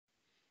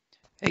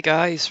Hey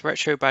guys,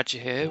 Retro Badger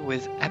here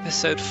with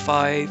episode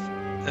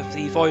 5 of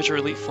the Voyager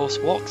Elite Force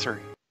walkthrough.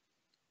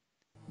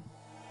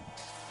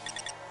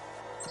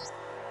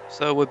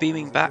 So we're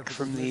beaming back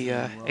from the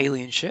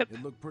alien ship.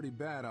 It looked pretty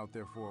bad out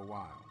there for a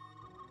while,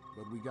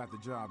 but we got the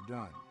job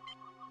done.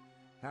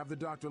 Have the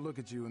doctor look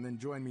at you and then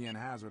join me in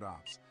Hazard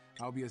Ops.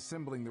 I'll be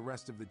assembling the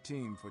rest of the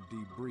team for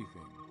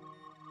debriefing.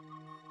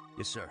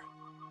 Yes, sir.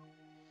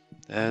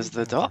 There's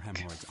the doc.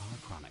 Hemorrhoids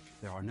are chronic.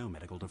 There are no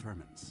medical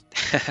deferments.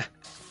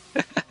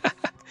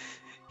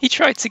 He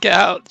tried to get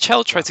out,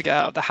 Chell tried to get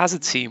out of the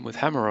Hazard team with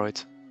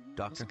hemorrhoids.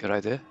 Doctor? That's a good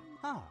idea.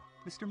 Ah,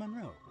 Mr.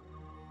 Monroe.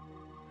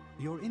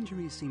 Your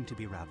injuries seem to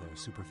be rather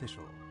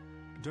superficial.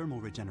 Dermal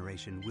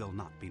regeneration will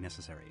not be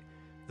necessary,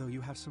 though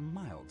you have some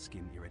mild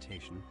skin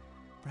irritation.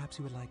 Perhaps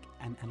you would like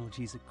an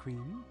analgesic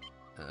cream?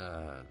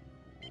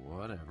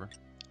 Whatever.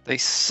 They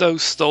so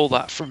stole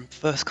that from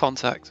First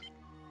Contact.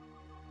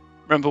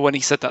 Remember when he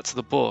said that to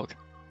the Borg?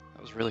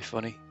 That was really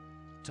funny.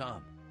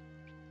 Tom.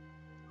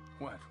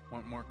 What,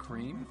 want more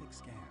cream? Graphic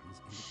scans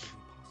indicate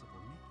a possible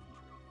neck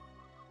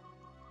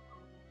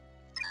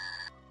injury.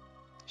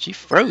 She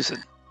frozen.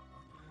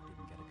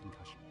 Didn't get a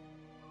concussion.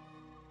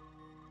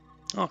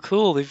 Oh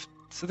cool,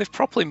 they've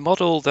properly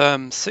modelled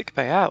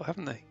sickbay out,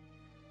 haven't they?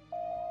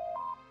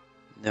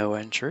 No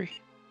entry.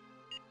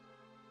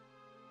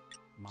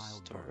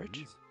 Mild Storage.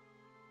 burns.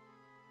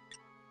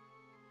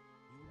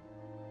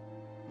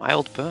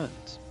 Mild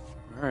burns.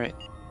 Alright.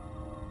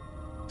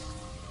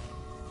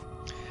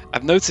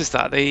 I've noticed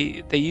that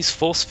they use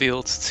force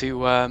fields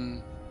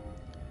to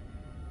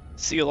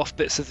seal off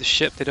bits of the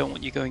ship they don't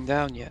want you going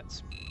down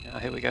yet.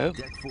 Here we go.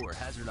 Deck 4,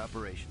 hazard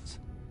operations.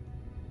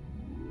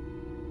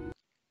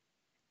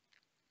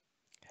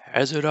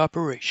 Hazard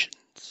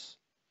operations.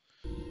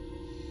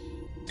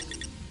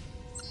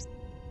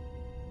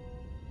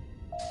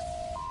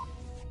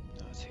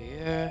 Not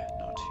here,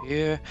 not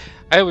here.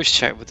 I always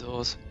check the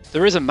doors.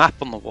 There is a map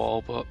on the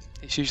wall, but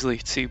it's usually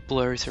too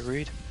blurry to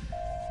read.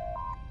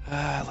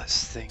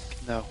 Let's think.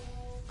 No.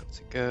 Got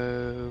to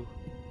go.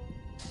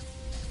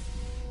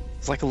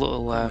 It's like a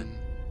little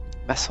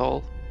mess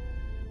hall.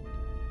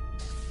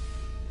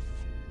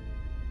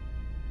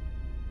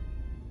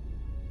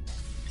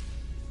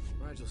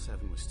 Rigel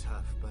 7 was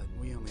tough, but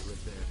we only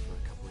lived there for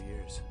a couple of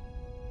years.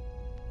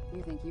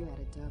 You think you had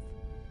it tough?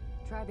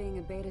 Try being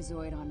a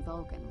betazoid on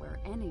Vulcan, where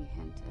any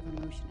hint of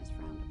emotion is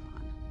frowned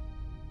upon.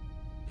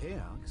 Hey,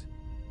 Alex.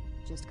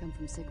 Just come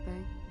from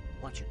sickbay?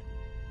 Watch it.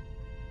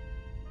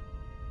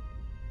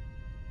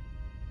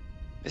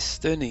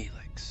 Mr.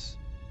 Neelix.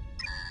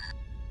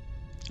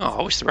 Oh,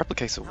 I wish the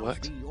replicator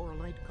worked. How's the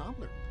Oralite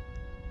cobbler?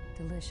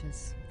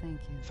 Delicious, thank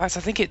you. In fact,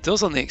 I think it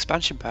does on the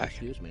expansion pack.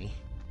 Excuse me.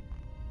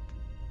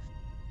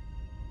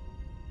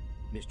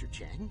 Mr.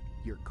 Chang,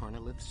 your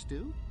carnalith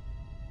stew?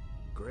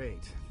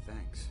 Great,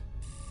 thanks.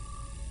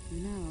 You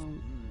know,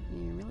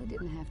 you really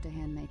didn't have to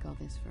hand make all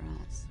this for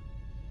us.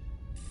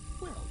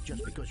 Well,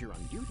 just because you're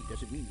on duty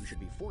doesn't mean you should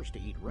be forced to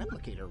eat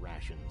replicator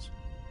rations.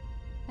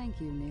 Thank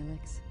you,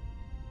 Neelix.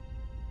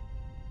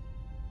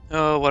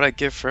 Oh, what I'd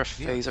give for a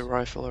phaser Yes.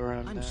 rifle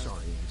around I'm now.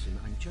 sorry, Ensign.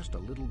 I'm just a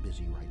little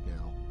busy right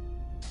now.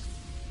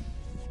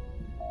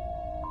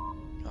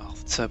 Oh,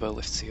 the turbo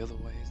lifts the other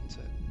way, isn't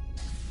it?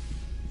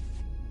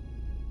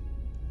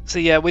 So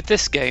yeah, with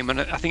this game,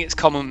 and I think it's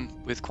common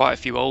with quite a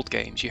few old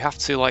games, you have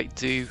to like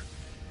do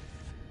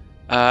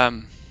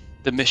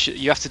the mission.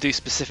 You have to do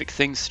specific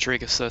things to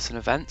trigger certain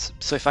events.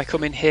 So if I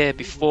come in here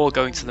before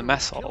going to the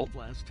mess hall,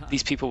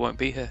 these people won't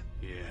be here.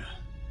 Yeah,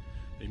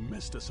 they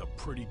messed us up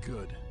pretty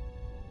good.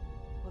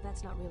 Well,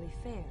 that's not really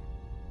fair.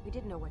 We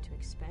didn't know what to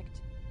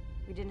expect.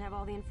 We didn't have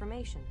all the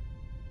information.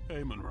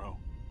 Hey, Monroe.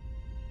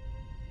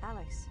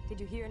 Alex, did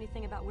you hear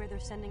anything about where they're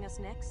sending us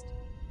next?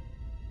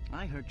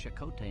 I heard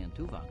Chakotay and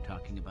Tuvok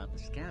talking about the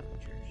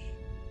scavengers.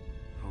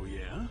 Oh,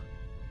 yeah?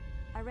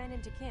 I ran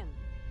into Kim.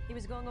 He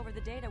was going over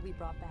the data we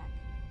brought back.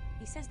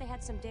 He says they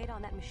had some data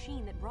on that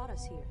machine that brought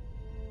us here.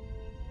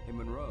 Hey,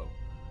 Monroe.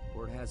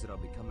 Word has it I'll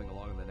be coming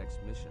along on the next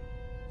mission.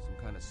 Some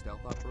kind of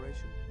stealth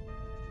operation?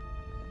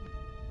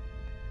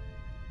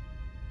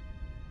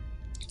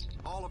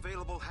 All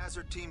available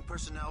Hazard Team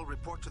personnel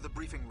report to the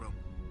briefing room.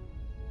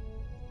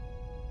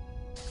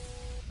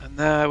 And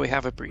there we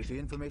have a With briefing. the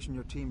information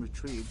your team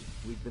retrieved,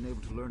 we've been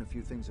able to learn a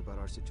few things about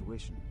our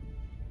situation.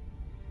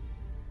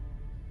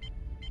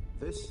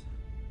 This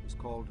is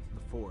called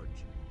the Forge.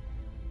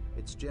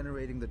 It's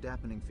generating the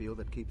dampening field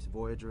that keeps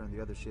Voyager and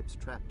the other ships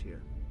trapped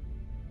here.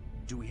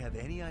 Do we have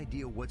any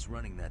idea what's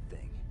running that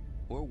thing?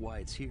 Or why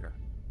it's here?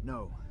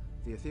 No,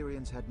 the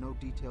Etherians had no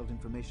detailed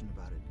information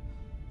about it.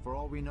 For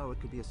all we know, it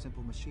could be a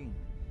simple machine.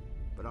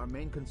 But our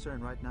main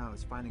concern right now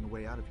is finding a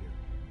way out of here.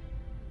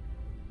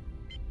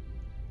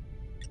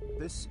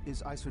 This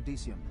is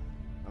isodecium,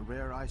 a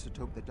rare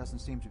isotope that doesn't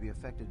seem to be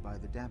affected by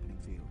the dampening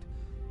field.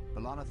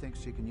 B'Elanna thinks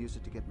she can use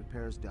it to get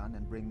repairs done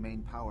and bring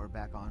main power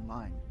back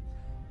online.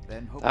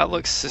 Then That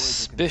looks Voyager can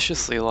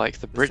suspiciously escape. like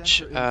the bridge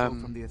sensor info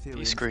from the view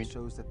Etherians screen.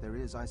 shows that there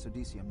is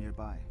isodecium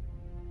nearby.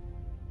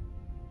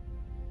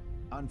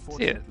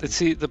 See it?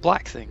 See the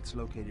black thing? It's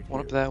located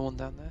One here. up there, one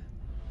down there.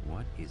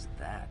 What is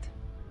that?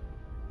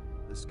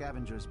 The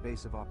Scavengers'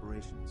 base of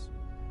operations.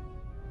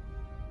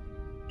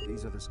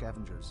 These are the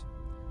Scavengers,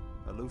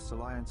 a loose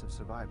alliance of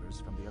survivors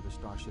from the other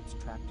starships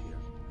trapped here.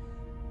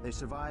 They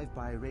survive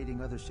by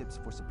raiding other ships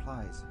for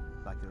supplies,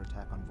 like their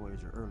attack on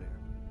Voyager earlier.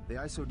 The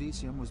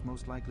isodecium was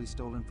most likely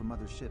stolen from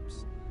other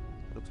ships.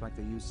 Looks like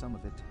they used some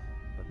of it,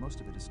 but most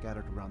of it is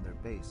scattered around their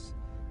base.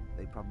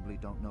 They probably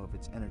don't know of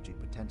its energy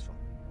potential.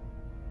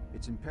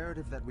 It's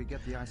imperative that we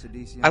get the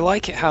isodecium. I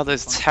like it how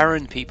there's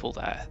Terran people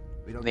there,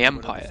 from the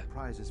Empire,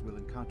 we'll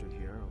encounter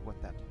here or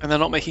what that and they're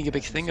not making a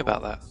big thing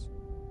about that.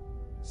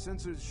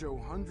 Sensors show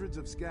hundreds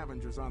of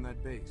scavengers on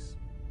that base.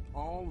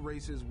 All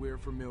races we're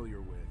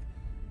familiar with.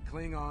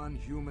 Klingon,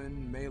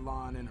 human,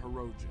 Malon, and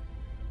Hirogen.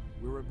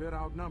 We're a bit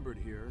outnumbered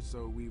here,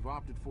 so we've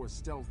opted for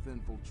stealth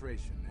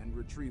infiltration and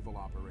retrieval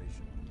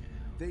operation.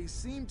 They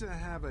seem to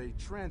have a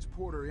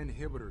transporter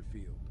inhibitor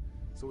field,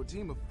 so a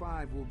team of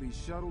 5 will be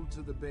shuttled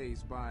to the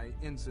base by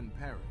Ensign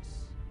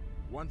Paris.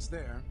 Once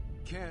there,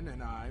 Ken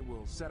and I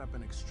will set up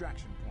an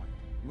extraction point.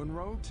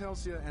 Monroe,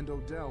 Telsia, and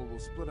Odell will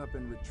split up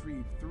and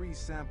retrieve 3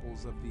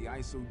 samples of the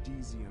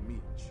isodecium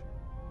each.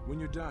 When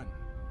you're done,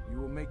 you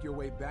will make your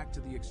way back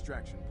to the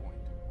extraction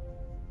point.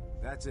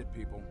 That's it,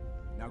 people.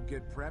 Now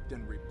get prepped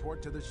and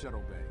report to the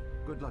shuttle bay.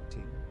 Good luck,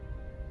 team.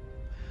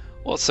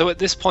 Well, so at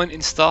this point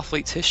in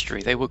Starfleet's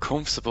history, they were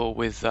comfortable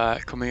with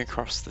coming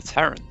across the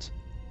Terrans.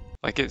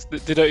 Like,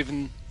 they don't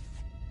even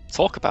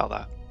talk about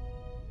that.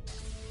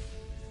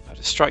 That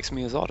just strikes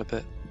me as odd a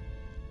bit.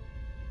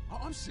 Oh,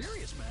 I'm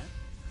serious, man.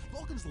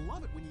 Vulcans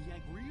love it when you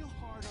yank real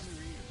hard on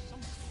their ears. Some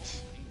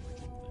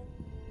ritual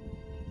thing.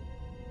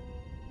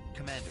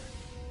 Commander.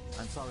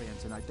 I'm sorry,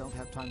 Ensign. I don't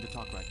have time to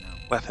talk right now.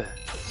 Weapon.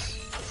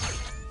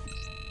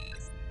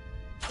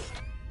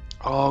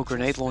 Oh,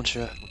 grenade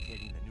launcher.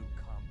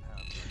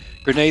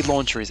 Grenade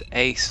launcher is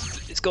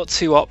ace. It's got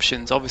 2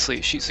 options. Obviously,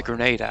 it shoots a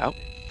grenade out.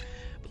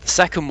 But the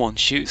second one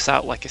shoots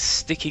out like a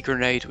sticky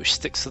grenade which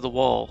sticks to the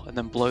wall and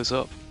then blows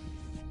up.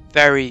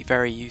 Very,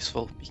 very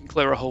useful. You can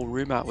clear a whole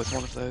room out with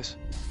one of those.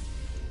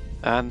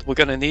 And we're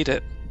going to need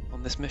it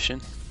on this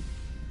mission.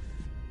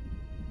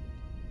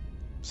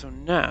 So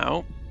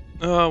now...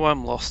 Oh,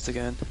 I'm lost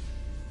again.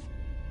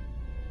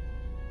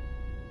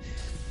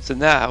 So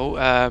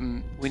now,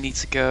 we need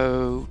to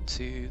go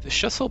to the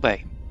shuttle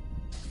bay.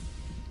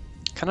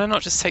 Can I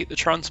not just take the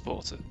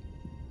transporter?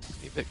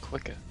 Be a bit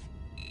quicker.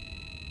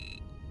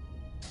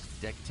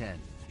 Deck 10,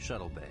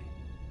 shuttle bay.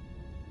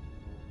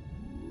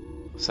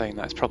 Saying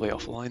that, it's probably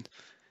offline.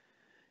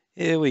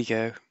 Here we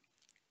go.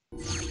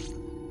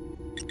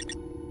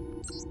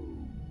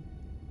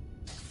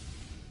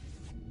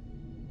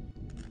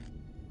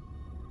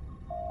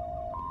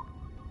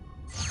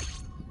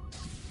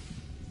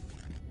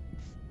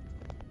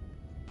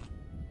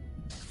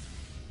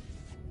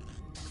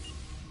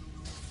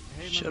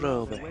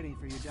 Shuttle bay. Waiting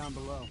for you down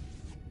below.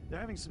 They're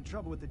having some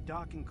trouble with the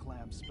docking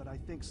clamps, but I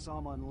think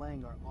Salma and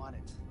Lang are on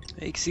it.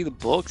 Hey, you can see the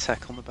Borg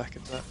tech on the back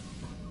of that.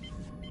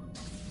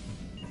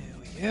 Here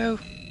we go.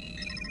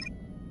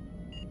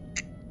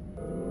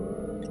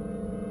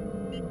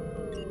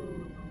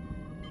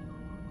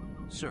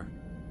 Sir.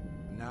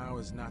 Now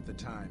is not the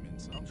time,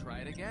 Ensign. I'll try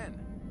it again.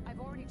 I've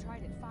already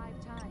tried it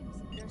 5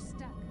 times. They're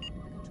stuck. The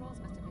controls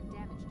must have been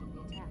damaged in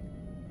the attack.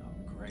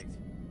 Oh, great.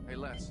 Hey,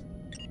 Les,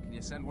 can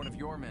you send one of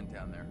your men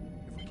down there?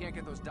 If we can't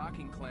get those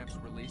docking clamps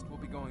released, we'll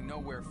be going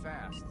nowhere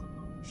fast.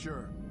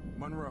 Sure.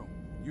 Monroe,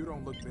 you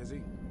don't look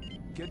busy.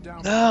 Get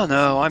down.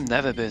 No, I'm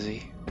never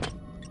busy.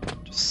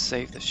 Just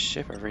save the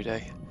ship every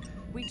day.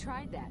 We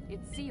tried that.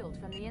 It's sealed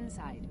from the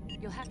inside.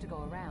 You'll have to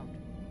go around.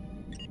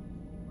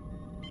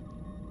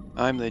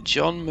 I'm the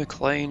John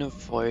McClane of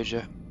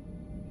Voyager.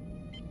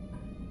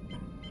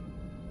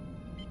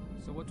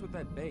 So what's with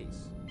that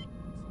base?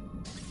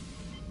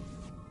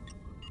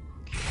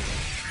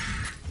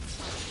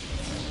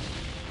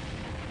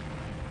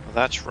 Well,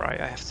 that's right,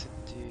 I have to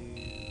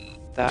do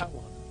that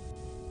one.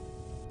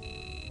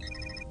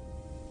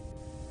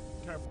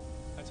 Careful.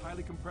 That's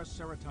highly compressed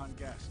seroton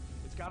gas.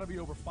 It's got to be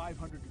over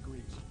 500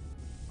 degrees.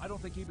 I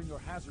don't think even your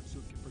hazard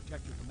suit can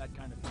protect you from that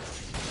kind of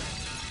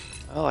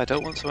heat. Well, I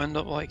don't want to end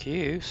up like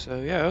you,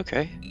 so yeah,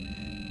 okay.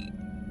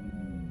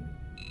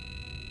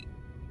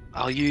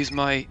 I'll use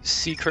my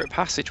secret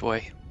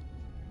passageway.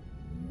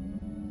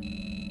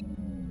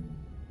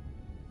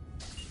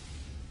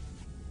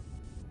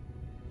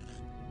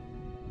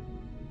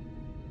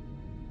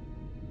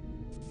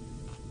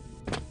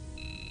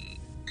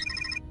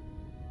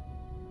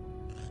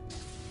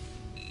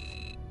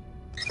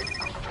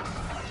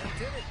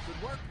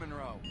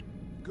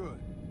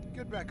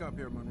 Back up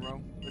here,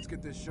 Monroe. Let's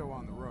get this show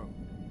on the road.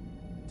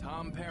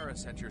 Tom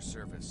Paris at your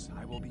service.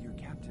 I will be your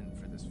captain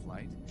for this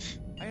flight.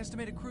 I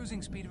estimate a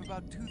cruising speed of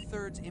about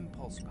 2/3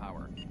 impulse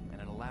power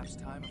and an elapsed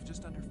time of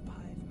just under 5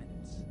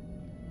 minutes.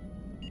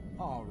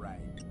 All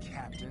right,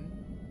 Captain.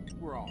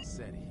 We're all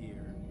set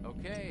here.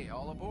 Okay,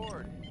 all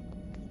aboard.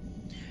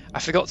 I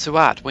forgot to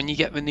add, when you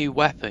get the new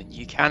weapon,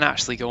 you can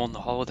actually go on the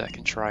holodeck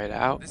and try it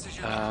out. This is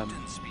your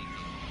captain speaking.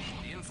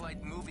 The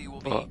in-flight movie will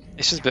but be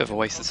it's just a bit of a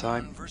waste of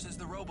time. versus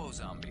the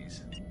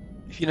robo-zombies.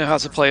 If you know how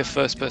to play a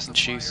first-person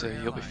shooter,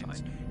 you'll be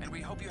fine. And we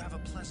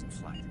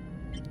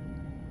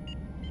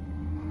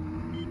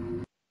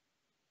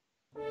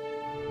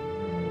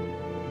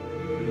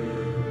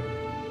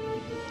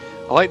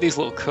I like these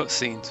little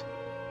cutscenes.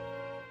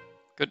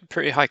 Good,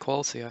 pretty high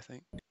quality, I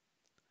think.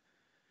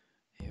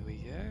 Here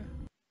we go.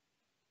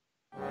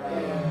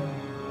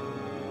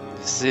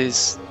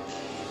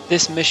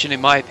 This mission, in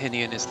my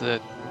opinion, is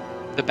the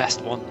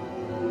best one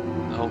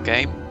in the whole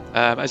game.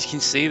 As you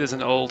can see, there's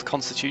an old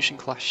Constitution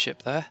class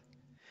ship there.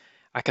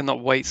 I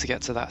cannot wait to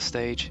get to that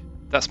stage.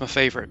 That's my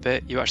favourite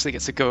bit. You actually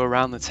get to go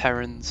around the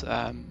Terran's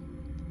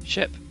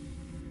ship.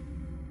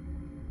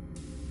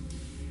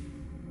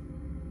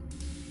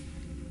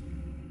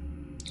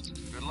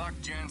 Good luck,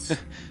 gents.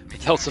 The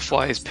Delta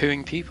Fly is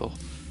pooing people.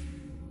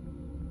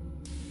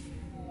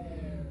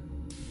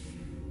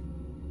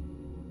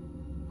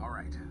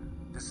 Alright,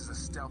 this is a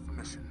stealth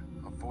mission.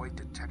 Avoid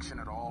detection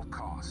at all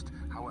cost.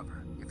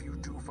 However, if you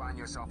do find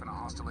yourself in a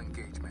hostile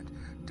engagement,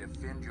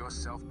 defend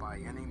yourself by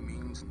any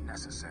means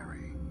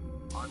necessary.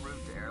 En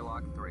route to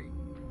airlock 3.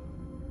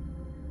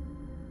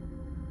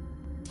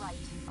 Right.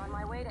 On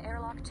my way to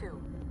airlock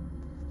 2.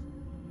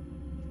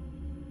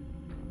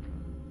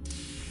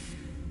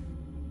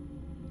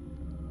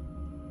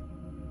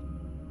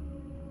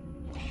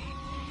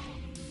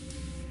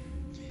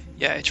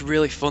 Yeah, it's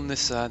really fun,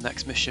 this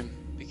next mission,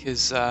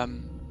 because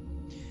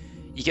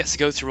you get to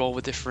go through all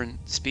the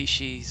different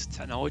species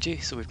technology.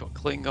 So we've got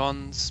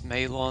Klingons,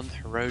 Malon,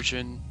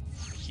 Herosian,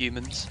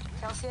 humans.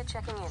 Kelsia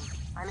checking in.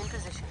 I'm in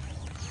position.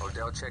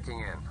 Odell checking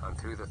in. I'm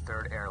through the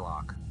 3rd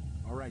airlock.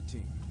 Alright,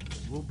 team.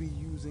 We'll be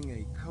using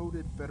a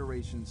coded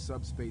Federation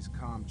subspace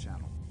comm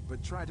channel,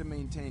 but try to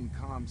maintain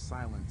comm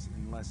silence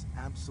unless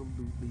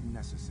absolutely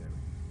necessary.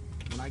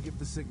 When I give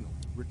the signal,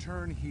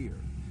 return here.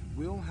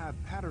 We'll have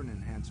pattern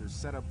enhancers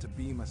set up to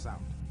beam us out.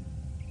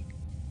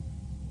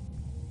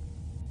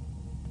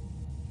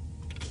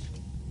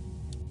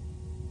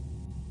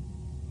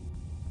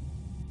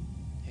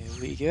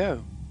 Here we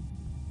go.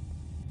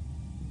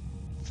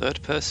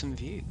 3rd-person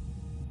view.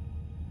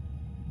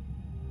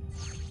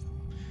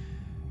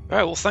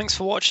 Alright, well, thanks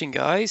for watching,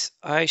 guys.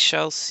 I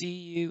shall see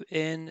you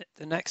in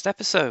the next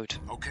episode.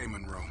 Okay,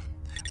 Monroe.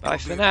 Bye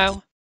for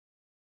now.